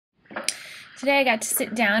Today I got to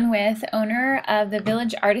sit down with owner of the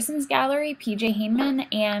Village Artisans Gallery, PJ Hayman,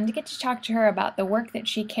 and get to talk to her about the work that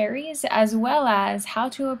she carries, as well as how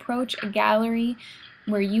to approach a gallery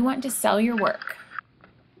where you want to sell your work.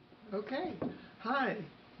 Okay. Hi,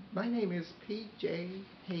 my name is P.J.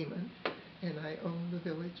 Hayman, and I own the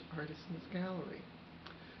Village Artisans Gallery.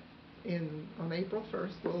 On April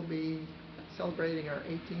 1st, we'll be celebrating our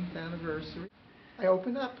 18th anniversary. I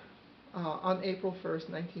opened up on April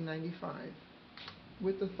 1st, 1995,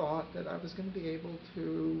 with the thought that I was going to be able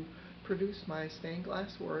to produce my stained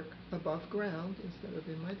glass work above ground instead of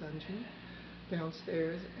in my dungeon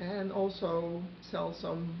downstairs, and also sell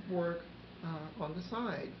some work on the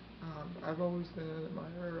side. I've always been an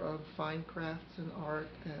admirer of fine crafts and art,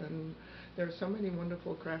 and there are so many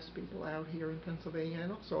wonderful craftspeople out here in Pennsylvania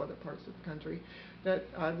and also other parts of the country that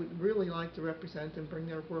I would really like to represent and bring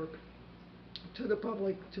their work to the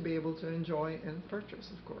public to be able to enjoy and purchase,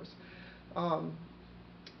 of course. Um,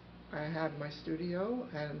 I have my studio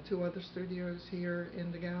and two other studios here in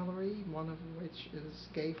the gallery, one of which is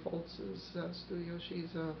Gay Foltz's studio.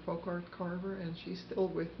 She's a folk art carver, and she's still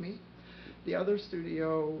with me. The other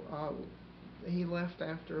studio, he left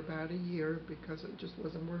after about a year because it just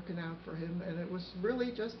wasn't working out for him, and it was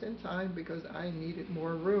really just in time because I needed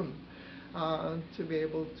more room to be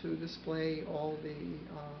able to display all the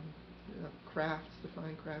crafts, the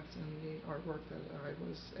fine crafts, and the artwork that I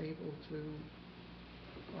was able to,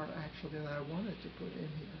 or actually that I wanted to put in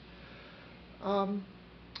here.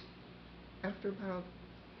 After about,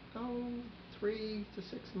 3 to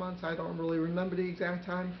 6 months, I don't really remember the exact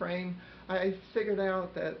time frame, I figured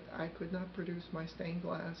out that I could not produce my stained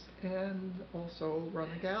glass and also run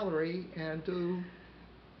a gallery and do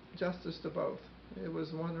justice to both. It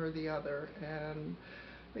was one or the other, and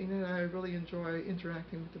being that I really enjoy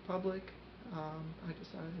interacting with the public, I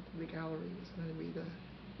decided the gallery was going to be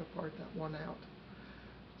the part that won out.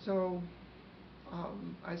 So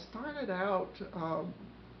I started out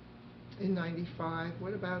in '95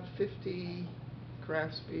 with about 50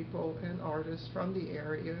 craftspeople and artists from the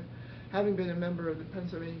area, having been a member of the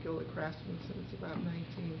Pennsylvania Guild of Craftsmen since about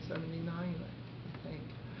 1979, I think.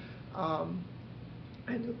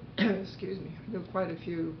 I knew, excuse me, I knew quite a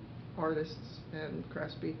few artists and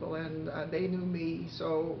craftspeople, and they knew me.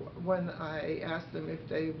 So when I asked them if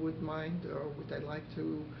they would mind or would they like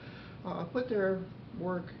to put their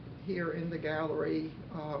work here in the gallery,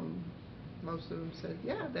 most of them said,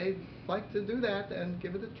 yeah, they'd like to do that and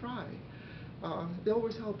give it a try. It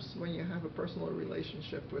always helps when you have a personal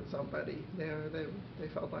relationship with somebody. They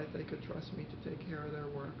felt like they could trust me to take care of their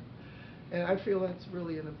work. And I feel that's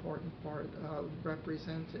really an important part of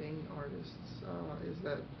representing artists, is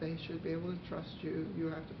that they should be able to trust you. You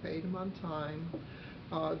have to pay them on time,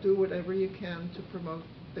 do whatever you can to promote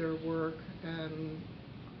their work, and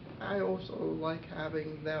I also like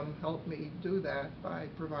having them help me do that by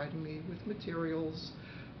providing me with materials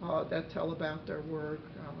that tell about their work,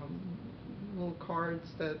 little cards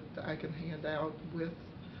that I can hand out with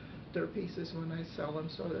their pieces when I sell them,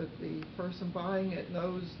 so that the person buying it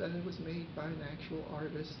knows that it was made by an actual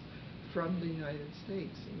artist from the United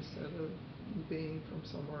States instead of being from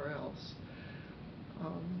somewhere else. That's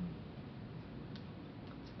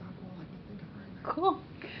about all I can think of right now. Cool.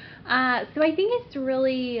 So I think it's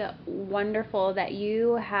really wonderful that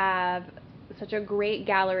you have such a great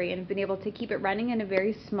gallery and have been able to keep it running in a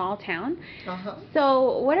very small town. Uh-huh.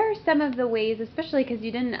 So what are some of the ways, especially because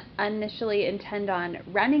you didn't initially intend on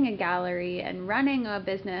running a gallery and running a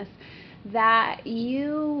business, that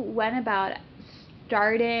you went about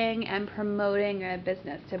starting and promoting a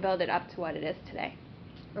business to build it up to what it is today?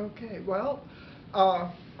 Okay, well,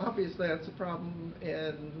 obviously that's a problem,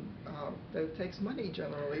 and that it takes money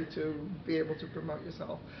generally to be able to promote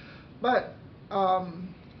yourself. But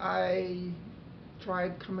I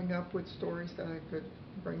tried coming up with stories that I could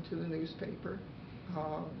bring to the newspaper.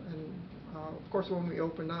 Of course, when we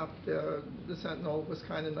opened up, the Sentinel was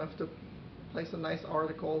kind enough to place a nice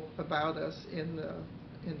article about us in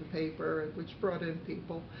the paper, which brought in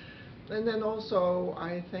people. And then also,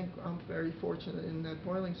 I think I'm very fortunate in that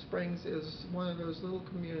Boiling Springs is one of those little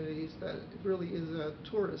communities that really is a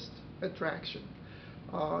tourist attraction.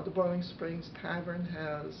 The Boiling Springs Tavern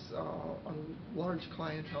has a large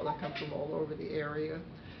clientele that come from all over the area,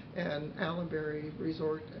 and Allenbury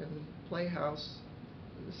Resort and Playhouse,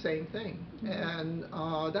 the same thing. And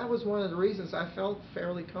that was one of the reasons I felt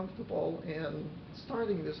fairly comfortable in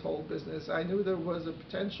starting this whole business. I knew there was a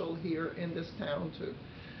potential here in this town too.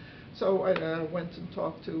 So I went and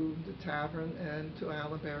talked to the tavern and to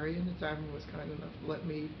Allenbury, and the tavern was kind enough to let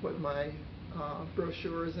me put my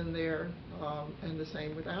brochures in there, and the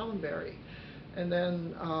same with Allenbury. And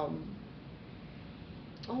then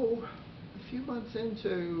Oh, a few months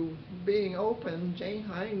into being open, Jane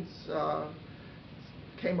Hines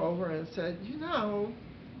came over and said,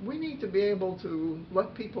 we need to be able to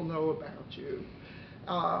let people know about you.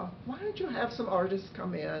 Why don't you have some artists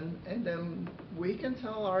come in, and then we can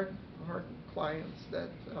tell our clients that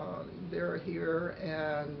they're here,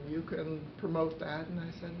 and you can promote that. And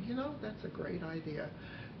I said, that's a great idea.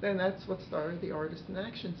 Then that's what started the Artist in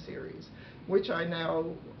Action series, which I now,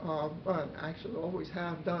 actually always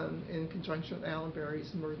have done in conjunction with Alan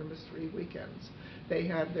Berry's Murder Mystery Weekends. They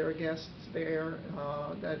have their guests there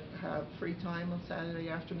that have free time on Saturday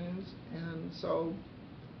afternoons, and so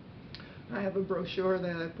I have a brochure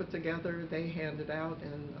that I put together. They hand it out,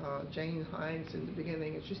 and Jane Hines in the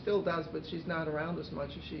beginning, and she still does, but she's not around as much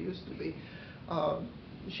as she used to be.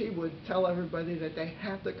 She would tell everybody that they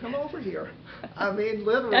have to come over here. I mean,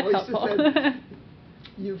 literally, she said,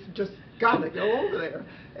 "You've just got to go over there,"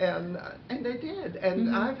 and they did.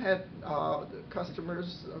 And I've had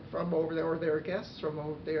customers from over there, or their guests from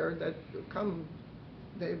over there, that come.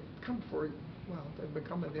 They've come for, well, they've been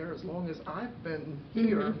coming there as long as I've been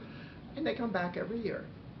here. And they come back every year.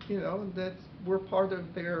 We're part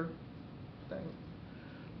of their thing.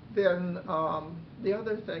 Then the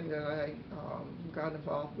other thing that I got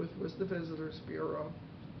involved with was the Visitors Bureau.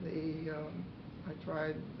 I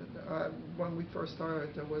tried, when we first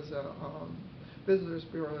started, there was a Visitors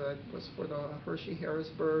Bureau that was for the Hershey,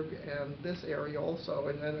 Harrisburg, and this area also.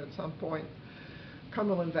 And then at some point,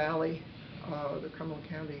 Cumberland Valley, the Cumberland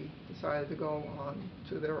County decided to go on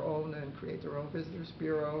to their own and create their own Visitors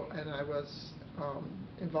Bureau, and I was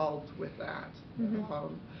involved with that.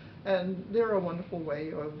 And they're a wonderful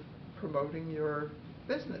way of promoting your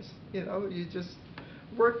business. You just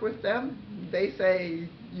work with them. They say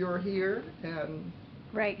you're here, and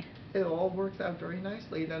right. It all works out very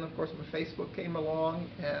nicely. Then, of course, when Facebook came along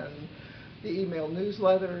and the email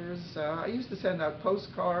newsletters, I used to send out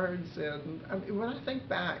postcards, and I mean, when I think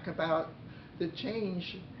back about the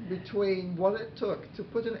change between what it took to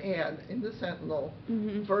put an ad in the Sentinel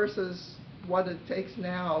versus what it takes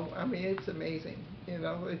now, I mean, it's amazing.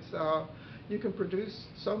 It's you can produce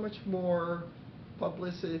so much more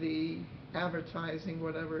publicity, advertising,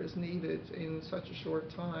 whatever is needed in such a short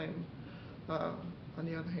time. On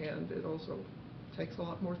the other hand, it also takes a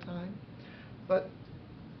lot more time. But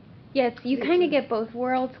yes, you kind of get both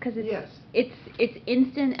worlds, because it's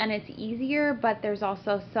instant and it's easier, but there's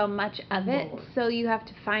also so much of it. So you have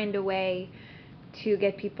to find a way to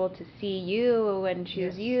get people to see you and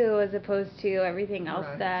choose you, as opposed to everything else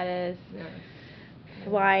that is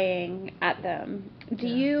flying at them. Do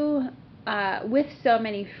you, with so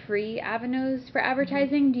many free avenues for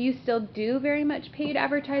advertising, do you still do very much paid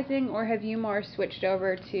advertising, or have you more switched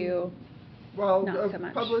over to not so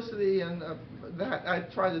much? Publicity and that, I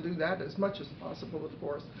try to do that as much as possible, of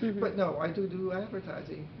course. But no, I do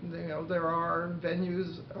advertising. There are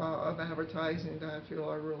venues of advertising that I feel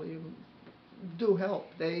are really do help.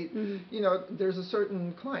 They, there's a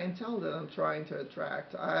certain clientele that I'm trying to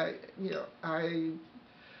attract.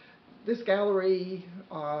 This gallery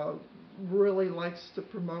really likes to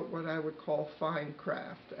promote what I would call fine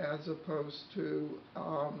craft, as opposed to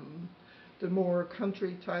the more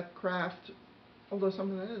country type craft, although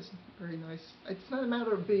some of that is very nice. It's not a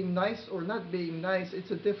matter of being nice or not being nice, it's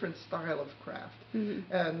a different style of craft.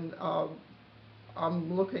 And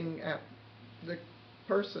I'm looking at the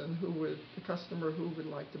person the customer who would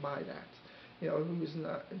like to buy that.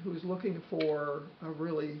 Who's looking for a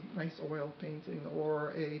really nice oil painting,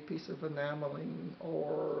 or a piece of enameling,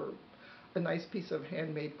 or a nice piece of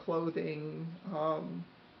handmade clothing,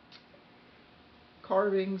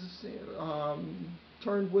 carvings,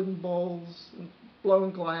 turned wooden bowls,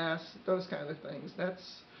 blown glass, those kind of things.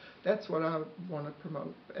 That's what I want to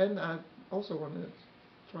promote, and I also want to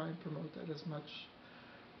try and promote that as much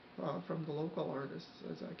from the local artists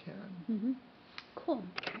as I can. Cool.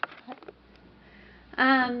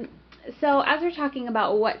 So as we're talking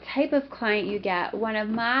about what type of client you get, one of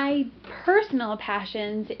my personal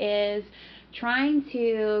passions is trying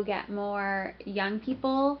to get more young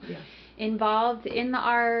people involved in the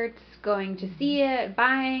arts, going to see it,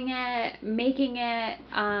 buying it, making it.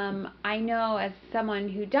 I know, as someone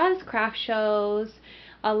who does craft shows,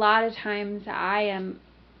 a lot of times I am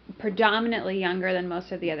predominantly younger than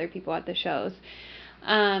most of the other people at the shows.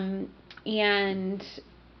 And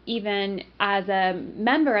even as a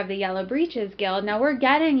member of the Yellow Breeches Guild, now we're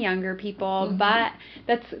getting younger people, but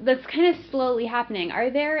that's kind of slowly happening. Are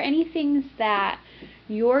there any things that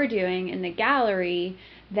you're doing in the gallery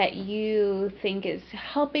that you think is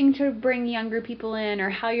helping to bring younger people in, or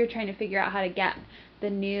how you're trying to figure out how to get the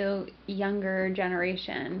new younger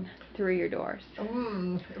generation through your doors?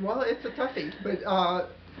 Well, it's a toughie, but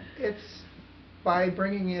it's by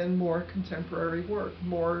bringing in more contemporary work,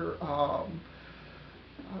 more,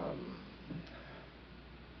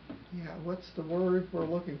 yeah, what's the word we're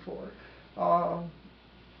looking for?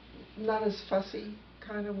 Not as fussy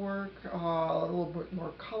kind of work, a little bit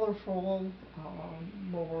more colorful,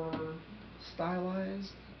 more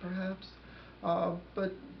stylized, perhaps,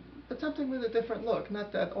 but something with a different look,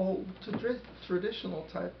 not that old traditional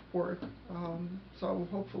type work. So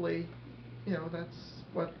hopefully, that's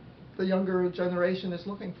what the younger generation is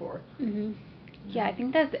looking for. Mm-hmm. Yeah, I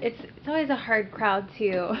think it's always a hard crowd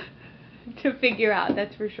to to figure out.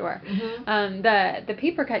 That's for sure. Mm-hmm. The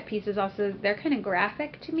paper cut pieces also, they're kind of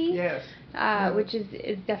graphic to me. Yes. Which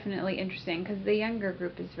is definitely interesting because the younger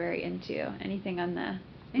group is very into anything on the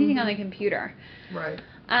computer. Right.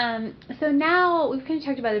 So now we've kind of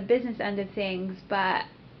talked about the business end of things, but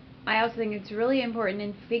I also think it's really important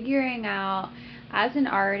in figuring out, as an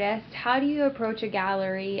artist, how do you approach a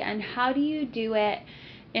gallery and how do you do it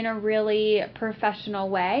in a really professional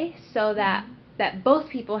way so that both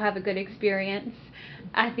people have a good experience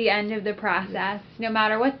at the end of the process, no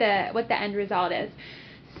matter what the end result is.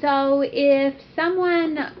 So if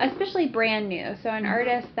someone, especially brand new, so an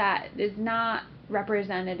artist that is not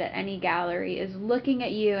represented at any gallery, is looking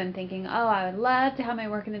at you and thinking, oh, I would love to have my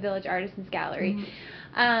work in the Village Artisans Gallery,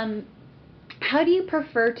 how do you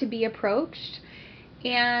prefer to be approached,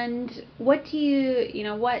 and what do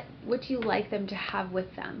you like them to have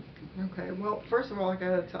with them? Okay, well, first of all, I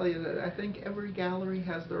gotta tell you that I think every gallery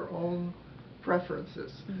has their own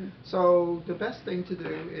preferences. So the best thing to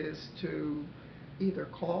do is to either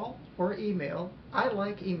call or email. I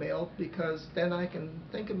like email because then I can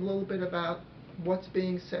think a little bit about what's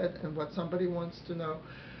being said and what somebody wants to know.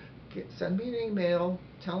 Send me an email,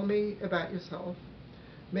 tell me about yourself.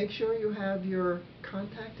 Make sure you have your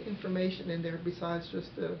contact information in there besides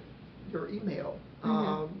just your email.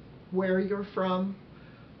 Where you're from,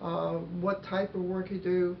 what type of work you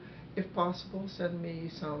do. If possible, send me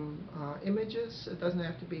some images. It doesn't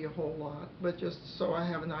have to be a whole lot, but just so I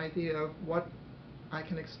have an idea of what I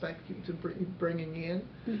can expect you to be bringing in.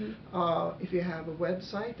 If you have a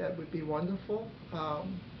website, that would be wonderful.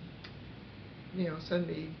 Send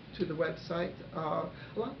me to the website. A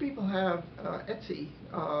lot of people have Etsy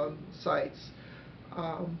sites.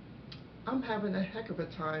 I'm having a heck of a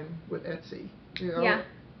time with Etsy. Yeah.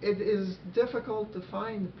 It is difficult to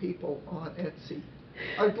find people on Etsy.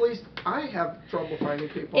 At least I have trouble finding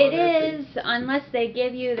people on Etsy. It is, unless they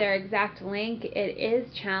give you their exact link, it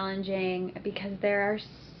is challenging because there are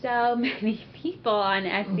so many people on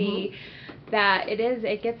Etsy that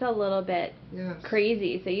it gets a little bit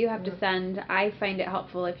crazy. So you have to send, I find it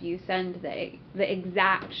helpful if you send the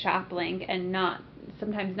exact shop link and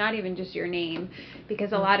sometimes not even just your name,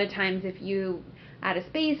 because a lot of times if you add a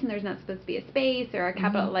space and there's not supposed to be a space or a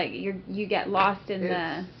capital, like you get lost in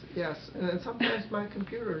the... Yes, and sometimes my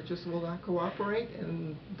computer just will not cooperate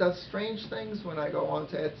and does strange things when I go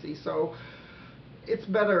onto Etsy, so it's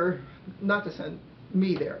better not to send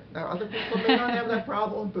me there. Now, other people may not have that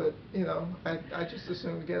problem, but, I just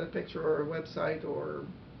assume get a picture or a website or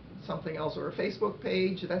something else, or a Facebook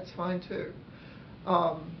page, that's fine too.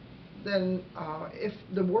 Then if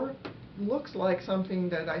the work looks like something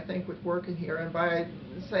that I think would work in here, and by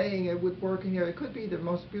saying it would work in here, it could be the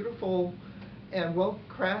most beautiful and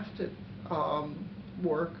well-crafted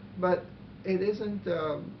work, but it isn't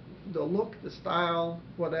the look, the style,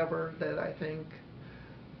 whatever, that I think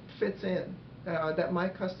fits in, that my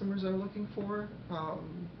customers are looking for.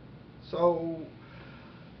 So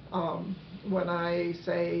when I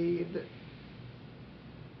say that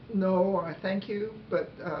no, or I thank you,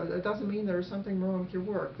 but it doesn't mean there's something wrong with your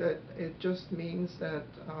work. That it just means that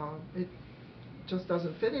it just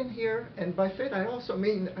doesn't fit in here, and by fit I also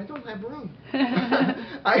mean I don't have room.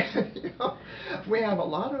 We have a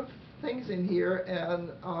lot of things in here,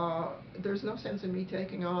 and there's no sense in me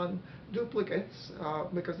taking on duplicates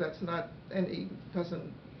because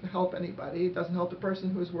doesn't help anybody. It doesn't help the person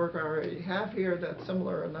whose work I already have here that's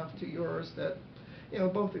similar enough to yours that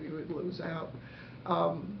both of you would lose out.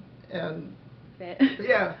 And fit.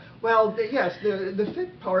 Yeah, well, yes, the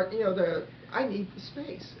fit part, I need the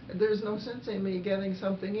space. There's no sense in me getting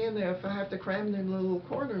something in there if I have to cram it in a little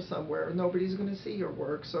corner somewhere. Nobody's going to see your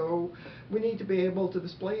work, so we need to be able to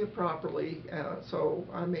display it properly. So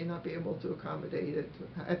I may not be able to accommodate it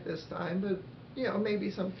at this time, but maybe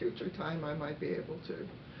some future time I might be able to.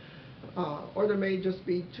 Or there may just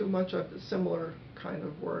be too much of the similar kind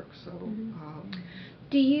of work. So.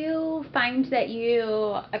 Do you find that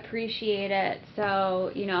you appreciate it?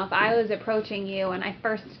 So, if I was approaching you and I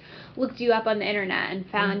first looked you up on the internet and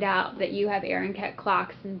found out that you have Erin Keck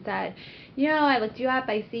clocks and said, I looked you up,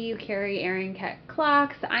 I see you carry Erin Keck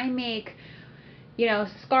clocks, I make,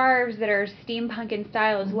 scarves that are steampunk in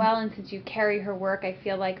style as well, and since you carry her work, I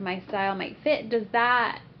feel like my style might fit. Does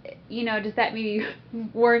that maybe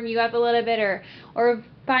warm you up a little bit, or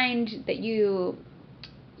find that you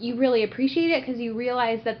really appreciate it because you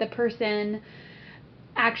realize that the person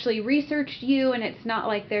actually researched you, and it's not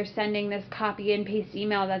like they're sending this copy and paste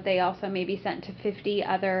email that they also maybe sent to 50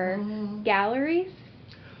 other galleries?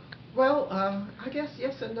 Well, I guess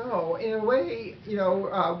yes and no. In a way,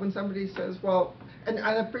 when somebody says, well, and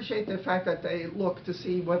I appreciate the fact that they look to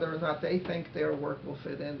see whether or not they think their work will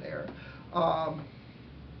fit in there.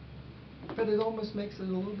 But it almost makes it a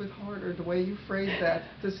little bit harder, the way you phrase that,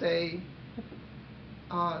 to say,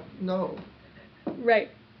 no. Right.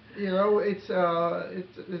 It's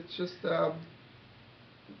just, how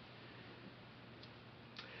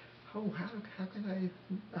can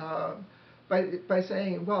I, by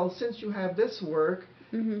saying, well, since you have this work,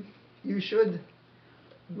 you should.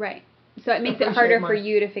 Right. So it makes it harder for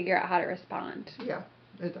you to figure out how to respond. Yeah,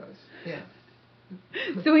 it does. Yeah.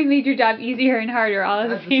 So we made your job easier and harder all at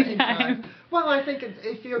the same time. Well, I think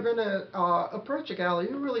if you're going to approach a gallery,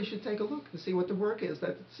 you really should take a look to see what the work is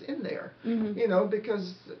that's in there.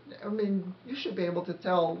 Because, you should be able to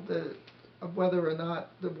tell whether or not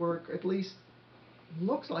the work at least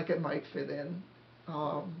looks like it might fit in.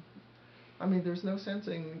 There's no sense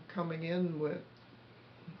in coming in with,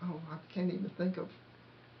 I can't even think of,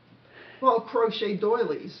 crochet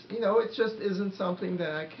doilies. It just isn't something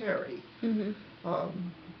that I carry.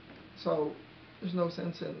 So there's no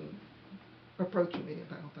sense in approaching me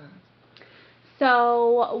about that.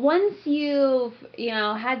 So once you've,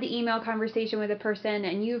 had the email conversation with a person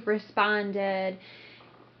and you've responded,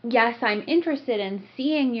 yes, I'm interested in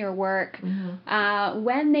seeing your work,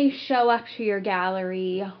 when they show up to your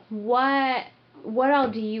gallery, what all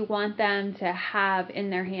do you want them to have in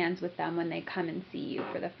their hands with them when they come and see you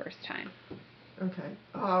for the first time? Okay.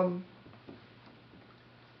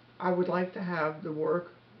 I would like to have the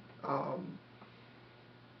work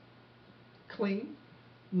clean,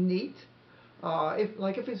 neat.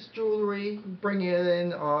 If it's jewelry, bring it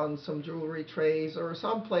in on some jewelry trays or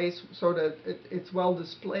someplace so that it's well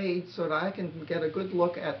displayed, so that I can get a good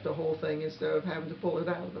look at the whole thing instead of having to pull it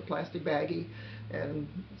out of the plastic baggie and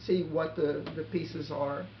see what the pieces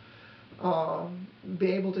are.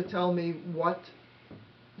 Be able to tell me what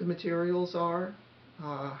the materials are,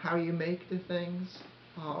 how you make the things,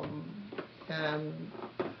 and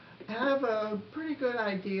have a pretty good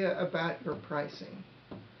idea about your pricing.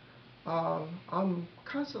 I'm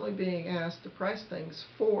constantly being asked to price things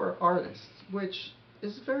for artists, which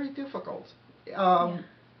is very difficult.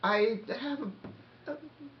 I have a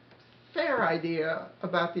fair idea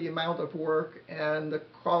about the amount of work and the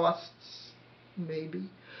costs, maybe,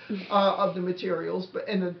 of the materials,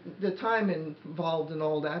 and the time involved in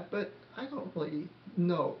all that, but I don't really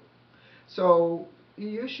know. So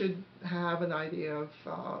you should have an idea of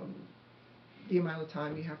the amount of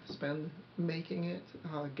time you have to spend making it,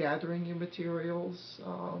 gathering your materials,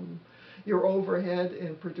 your overhead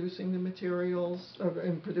in producing the materials,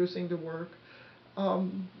 in producing the work,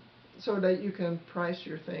 so that you can price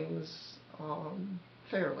your things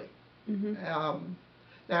fairly.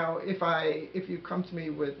 Now, if you come to me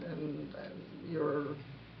with and you're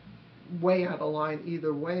way out of line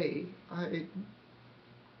either way, I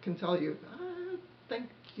can tell you, I think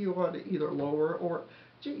you ought to either lower or,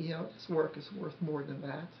 gee, this work is worth more than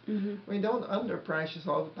that. Don't underprice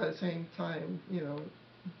yourself, but at the same time,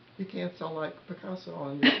 you can't sell like Picasso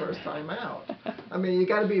on your first time out. You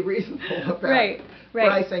got to be reasonable about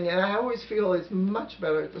pricing, and I always feel it's much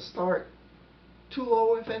better to start too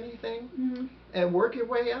low, if anything, and work your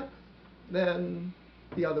way up than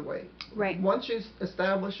the other way. Once you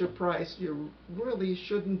establish your price, you really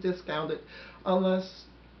shouldn't discount it unless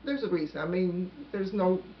there's a reason. There's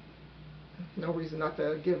no reason not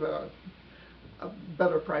to give a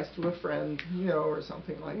better price to a friend, or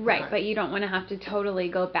something like that. Right, but you don't want to have to totally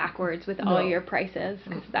go backwards with all your prices,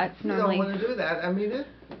 because that's normally... You don't want to do that.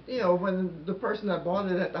 When the person that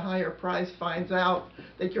bought it at the higher price finds out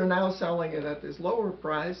that you're now selling it at this lower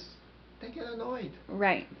price, they get annoyed.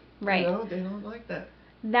 Right. They don't like that.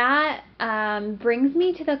 That brings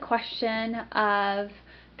me to the question of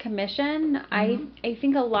commission. I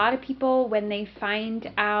think a lot of people, when they find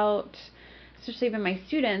out, especially even my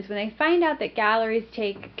students, when they find out that galleries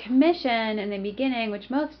take commission in the beginning,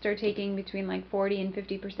 which most are taking between like 40 and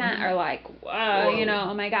 50%, are like, whoa,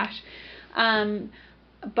 oh my gosh.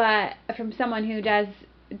 but from someone who does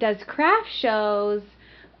craft shows,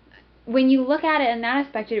 when you look at it in that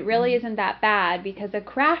aspect, it really isn't that bad, because a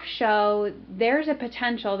craft show, there's a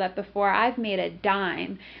potential that before I've made a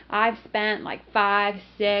dime, I've spent like $500,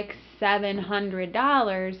 $600,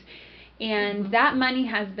 $700, and that money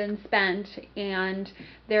has been spent, and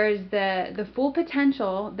there's the full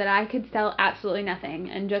potential that I could sell absolutely nothing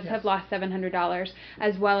and just have lost $700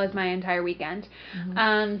 as well as my entire weekend.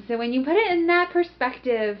 So when you put it in that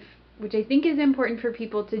perspective, which I think is important for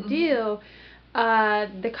people to do,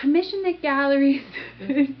 the commission that galleries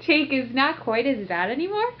take is not quite as bad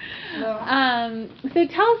anymore. No. So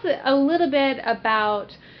tell us a little bit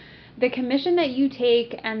about the commission that you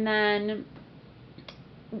take, and then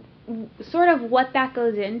sort of what that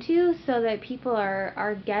goes into, so that people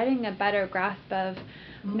are getting a better grasp of,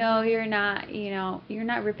 no, you're not, you're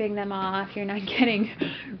not ripping them off, you're not getting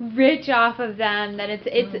rich off of them, that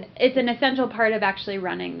it's an essential part of actually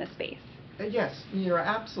running the space. Yes, you're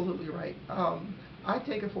absolutely right. I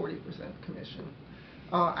take a 40% commission.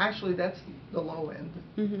 Actually, that's the low end.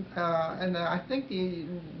 And I think the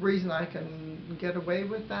reason I can get away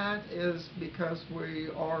with that is because we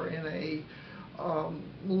are in a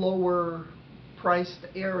lower priced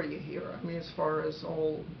area here. I mean, as far as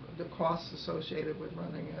all the costs associated with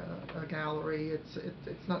running a gallery,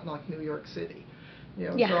 it's not like New York City.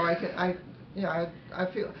 So I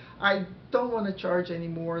feel I don't want to charge any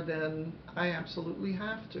more than I absolutely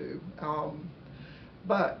have to.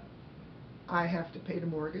 But I have to pay the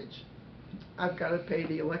mortgage. I've got to pay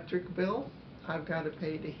the electric bill. I've got to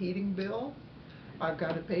pay the heating bill. I've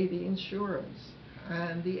got to pay the insurance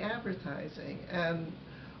and the advertising. And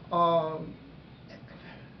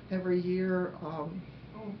every year,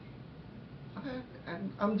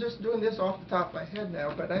 I'm just doing this off the top of my head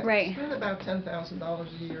now, but I spend about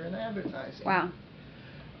 $10,000 a year in advertising. Wow.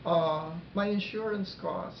 My insurance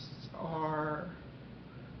costs are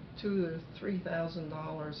 $2,000 to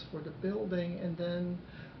 $3,000 for the building, and then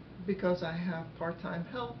because I have part-time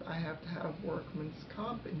help, I have to have workman's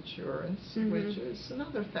comp insurance, which is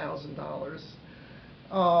another $1,000.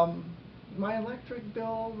 My electric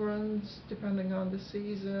bill runs, depending on the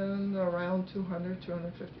season, around $200,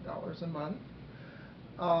 $250 a month.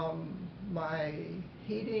 My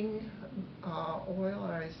heating oil,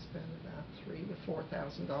 I spend about $3,000 to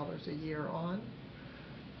 $4,000 a year on.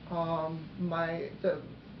 The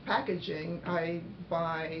packaging, I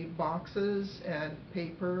buy boxes and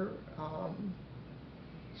paper,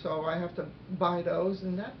 so I have to buy those,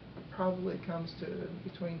 and that probably comes to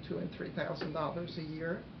between $2,000 and $3,000 a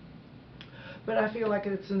year. But I feel like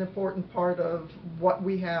it's an important part of what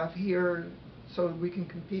we have here, so we can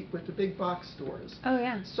compete with the big box stores. Oh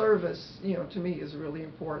yeah. Service, to me is really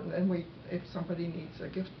important, and if somebody needs a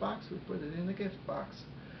gift box, we put it in the gift box.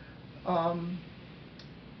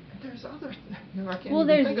 There's other, I can't even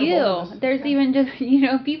think of all this. There's even just,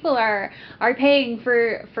 people are paying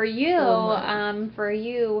for you, for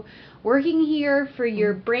you working here, for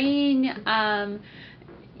your brain.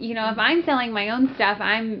 If I'm selling my own stuff,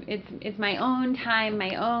 it's my own time,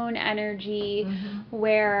 my own energy,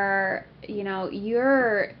 where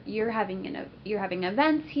you're having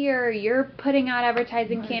events here, you're putting out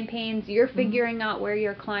advertising campaigns, you're figuring out where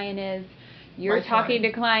your client is. You're talking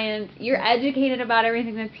to clients. You're educated about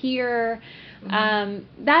everything that's here. That in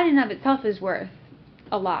and of itself is worth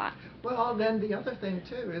a lot. Well, then the other thing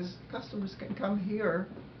too is customers can come here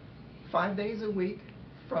 5 days a week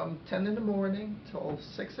from 10 in the morning till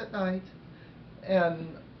 6 at night and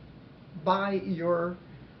buy your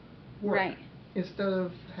work, instead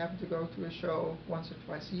of having to go to a show once or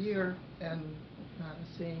twice a year and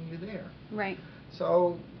seeing you there. Right.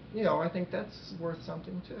 So, I think that's worth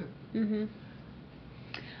something too.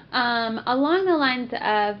 Along the lines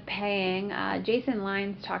of paying, Jason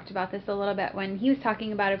Lyons talked about this a little bit when he was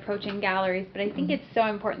talking about approaching galleries, but I think it's so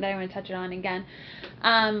important that I want to touch it on again.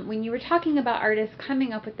 When you were talking about artists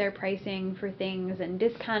coming up with their pricing for things and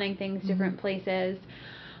discounting things different places,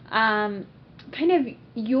 kind of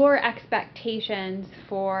your expectations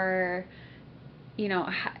for,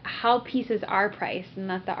 how pieces are priced, and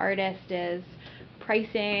that the artist is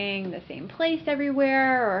pricing the same place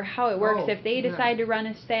everywhere, or how it works if they decide to run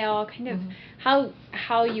a sale, kind of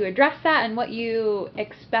how you address that and what you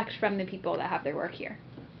expect from the people that have their work here.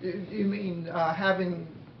 You mean having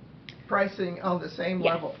pricing on the same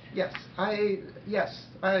level? Yes. I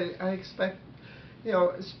expect,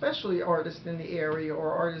 especially artists in the area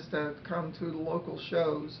or artists that come to the local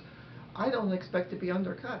shows, I don't expect to be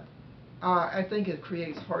undercut. I think it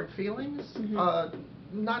creates hard feelings,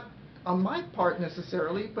 not on my part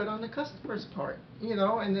necessarily, but on the customer's part,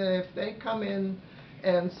 and if they come in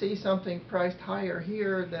and see something priced higher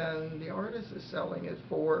here than the artist is selling it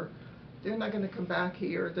for, they're not going to come back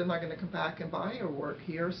here. They're not going to come back and buy your work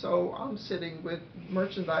here. So I'm sitting with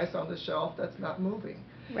merchandise on the shelf that's not moving.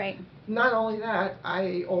 Right. Not only that,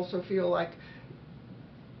 I also feel like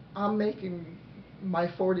I'm making my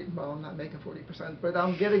 40, well, I'm not making 40%, but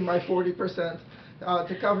I'm getting my 40%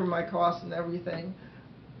 to cover my costs and everything.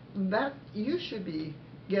 That you should be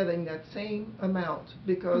getting that same amount,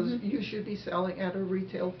 because you should be selling at a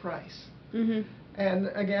retail price. And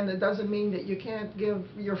again, it doesn't mean that you can't give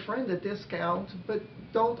your friend a discount, but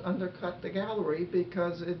don't undercut the gallery,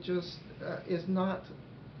 because it just is not,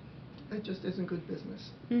 it just isn't good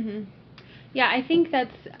business. Yeah, I think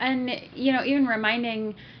that's, and you know, even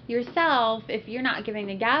reminding yourself, if you're not giving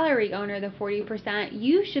the gallery owner the 40%,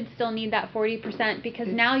 you should still need that 40%, because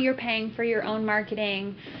now you're paying for your own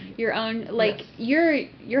marketing, your own, like,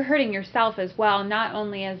 you're hurting yourself as well, not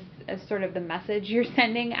only as sort of the message you're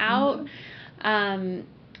sending out,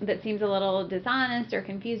 that seems a little dishonest or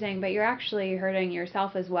confusing, but you're actually hurting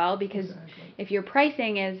yourself as well, because if your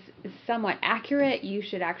pricing is somewhat accurate, you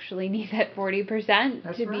should actually need that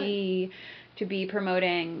 40% to be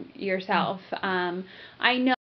promoting yourself. I know